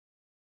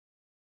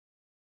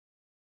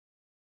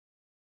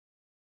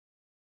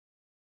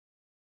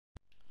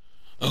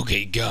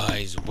Okay,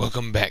 guys,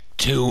 welcome back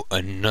to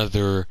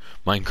another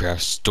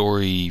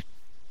Minecraft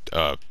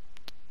uh,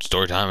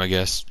 story time, I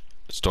guess.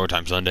 Story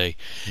time Sunday.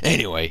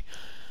 Anyway,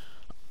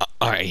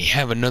 I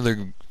have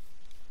another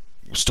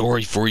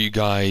story for you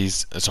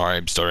guys. Sorry,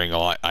 I'm starting a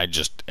lot.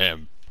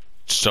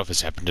 Stuff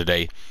has happened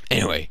today.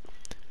 Anyway,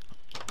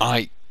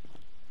 I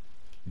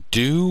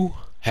do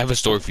have a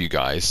story for you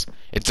guys.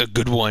 It's a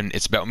good one.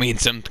 It's about me in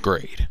 7th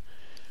grade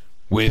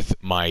with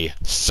my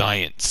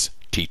science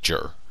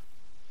teacher.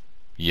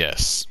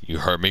 Yes, you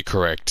heard me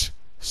correct.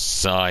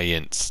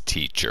 Science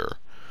teacher.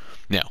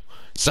 Now,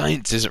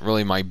 science isn't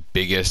really my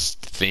biggest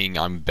thing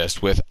I'm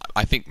best with.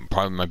 I think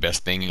probably my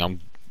best thing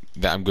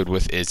that I'm good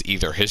with is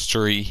either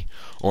history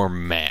or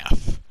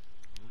math.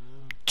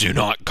 Do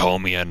not call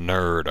me a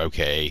nerd,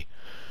 okay?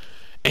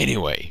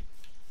 Anyway,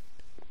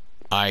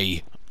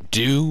 I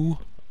do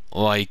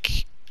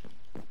like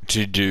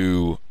to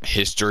do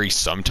history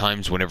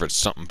sometimes whenever it's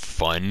something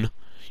fun.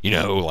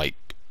 Like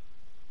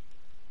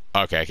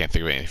okay, I can't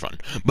think of anything fun.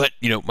 But,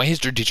 my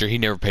history teacher, he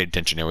never paid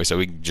attention anyway, so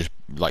we could just,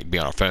 be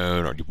on our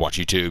phone or watch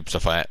YouTube,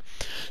 stuff like that.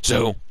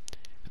 So,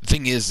 the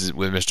thing is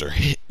with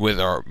with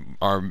our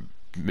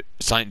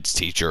science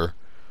teacher,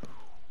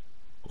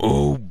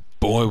 oh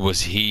boy,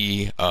 was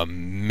he a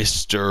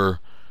Mr.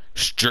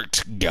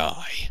 Strict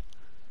guy.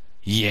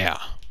 Yeah,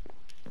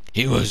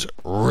 he was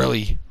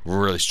really,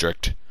 really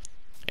strict.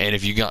 And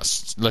if you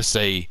got, let's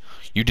say,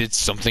 you did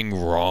something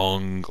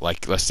wrong,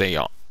 like, let's say,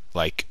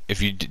 like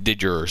if you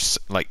did your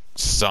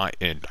science,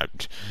 and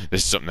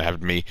this is something that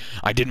happened to me.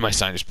 I did my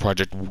science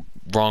project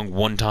wrong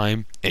one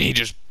time, and he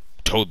just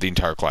told the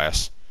entire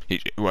class.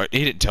 He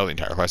didn't tell the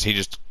entire class. He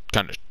just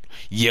kind of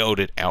yelled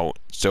it out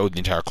so the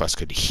entire class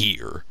could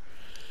hear.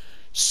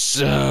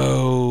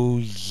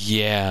 So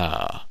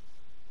yeah,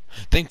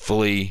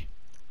 thankfully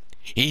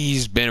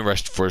he's been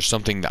arrested for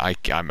something that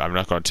I'm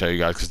not going to tell you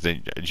guys because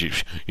then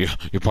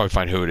you'll probably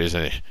find who it is.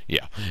 And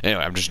yeah,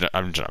 anyway, I'm just not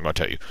going to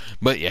tell you.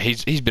 But yeah,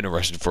 he's been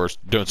arrested for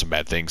doing some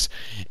bad things.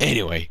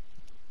 Anyway,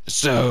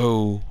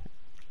 so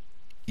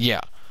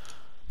yeah,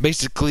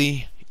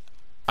 basically,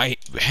 I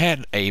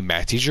had a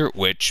math teacher,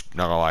 which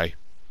not gonna lie,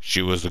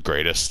 she was the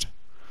greatest.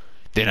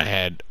 Then I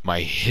had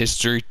my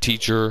history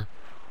teacher,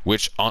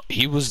 which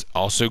he was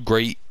also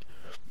great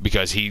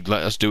because he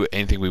let us do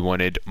anything we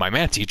wanted. My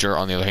math teacher,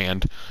 on the other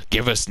hand,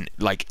 gave us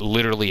like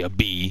literally a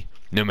B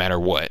no matter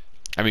what.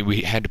 I mean,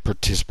 we had to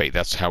participate.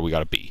 That's how we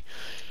got a B.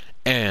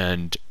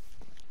 And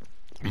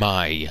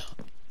my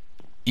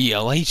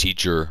ELA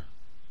teacher,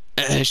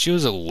 she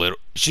was a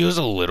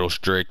little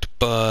strict,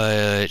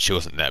 but she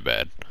wasn't that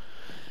bad.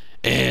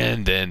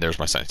 And then there's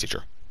my science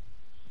teacher.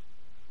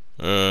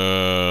 Boy,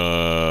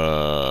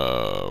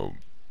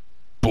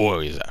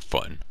 is that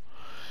fun.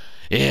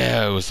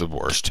 Yeah, it was the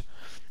worst.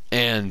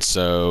 And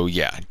so,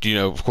 yeah,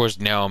 of course,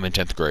 now I'm in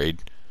 10th grade,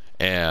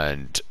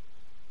 and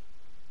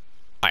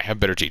I have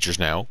better teachers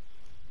now.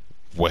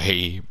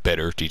 Way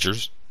better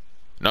teachers.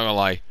 Not gonna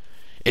lie,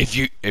 if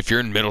you're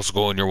in middle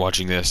school and you're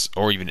watching this,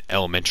 or even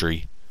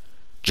elementary,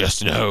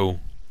 just know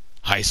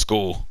high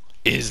school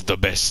is the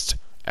best.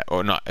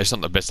 Or not, it's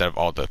not the best out of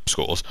all the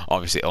schools.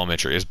 Obviously,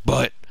 elementary is,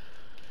 but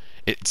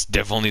it's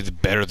definitely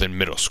better than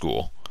middle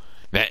school.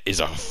 That is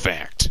a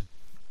fact.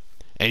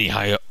 You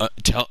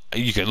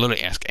can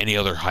literally ask any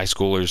other high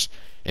schoolers,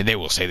 and they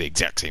will say the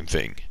exact same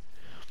thing.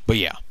 But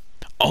yeah,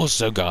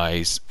 also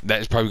guys,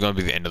 that is probably going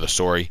to be the end of the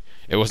story.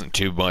 It wasn't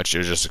too much. It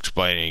was just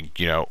explaining,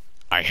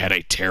 I had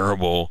a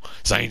terrible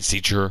science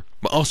teacher,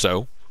 but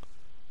also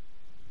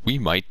we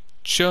might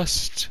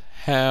just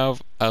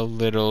have a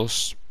little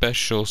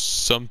special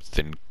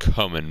something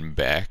coming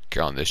back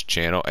on this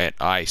channel, and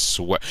I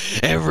swear,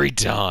 every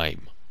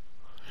time,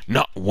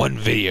 not one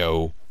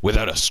video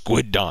without a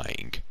squid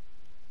dying.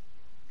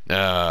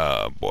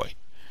 Oh boy.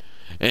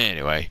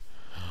 Anyway,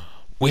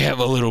 we have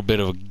a little bit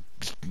of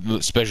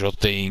a special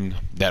thing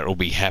that will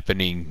be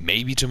happening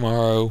maybe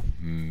tomorrow,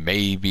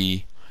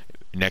 maybe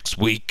next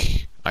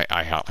week.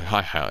 I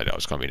highly doubt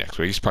it's going to be next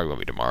week. It's probably going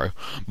to be tomorrow.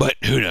 But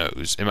who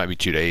knows? It might be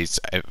 2 days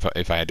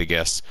if I had to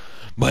guess.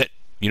 But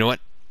you know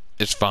what?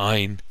 It's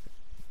fine.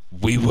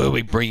 We will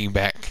be bringing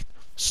back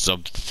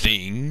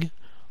something.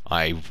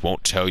 I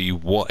won't tell you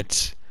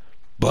what.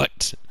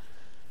 But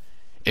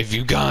if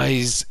you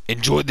guys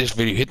enjoyed this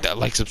video, hit that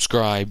like,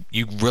 subscribe.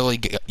 You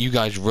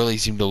guys really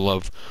seem to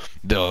love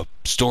the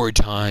story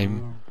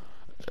time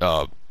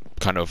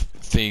kind of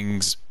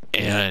things,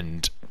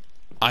 and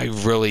I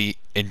really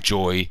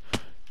enjoy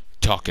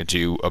talking to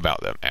you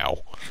about them.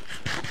 Ow.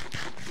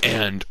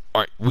 And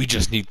alright, we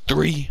just need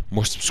 3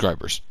 more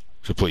subscribers.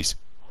 So please,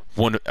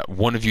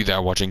 one of you that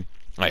are watching,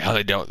 I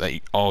highly doubt that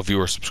all of you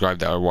are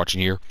subscribed that are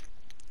watching here.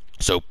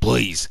 So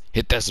please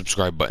hit that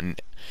subscribe button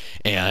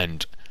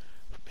and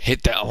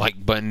hit that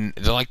like button.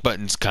 The like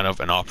button's kind of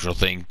an optional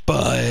thing,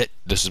 but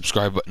the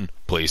subscribe button,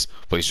 please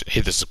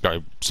hit the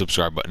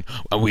subscribe button.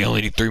 We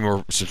only need 3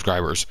 more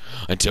subscribers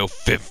until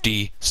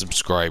 50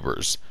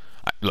 subscribers.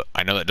 Look,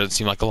 I know that doesn't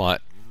seem like a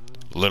lot.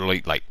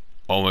 Literally, like,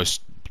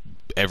 almost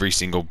every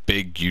single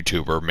big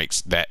YouTuber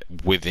makes that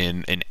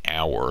within an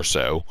hour or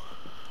so.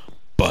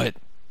 But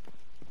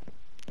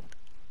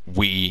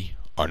we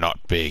are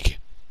not big.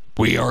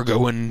 We are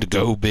going to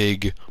go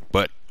big,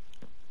 but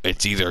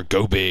it's either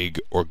go big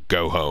or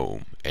go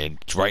home. And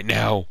right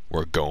now,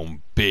 we're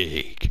going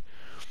big.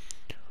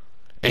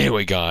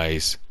 Anyway,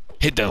 guys,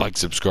 hit that like,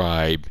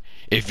 subscribe.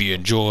 If you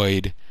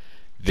enjoyed,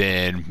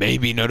 then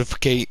maybe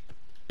notificate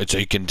so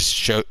you can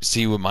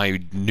see when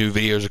my new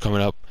videos are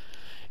coming up.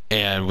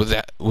 And with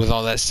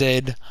all that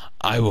said,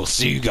 I will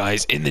see you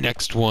guys in the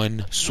next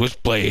one.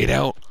 Switchblade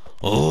out.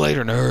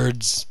 Later,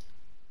 nerds.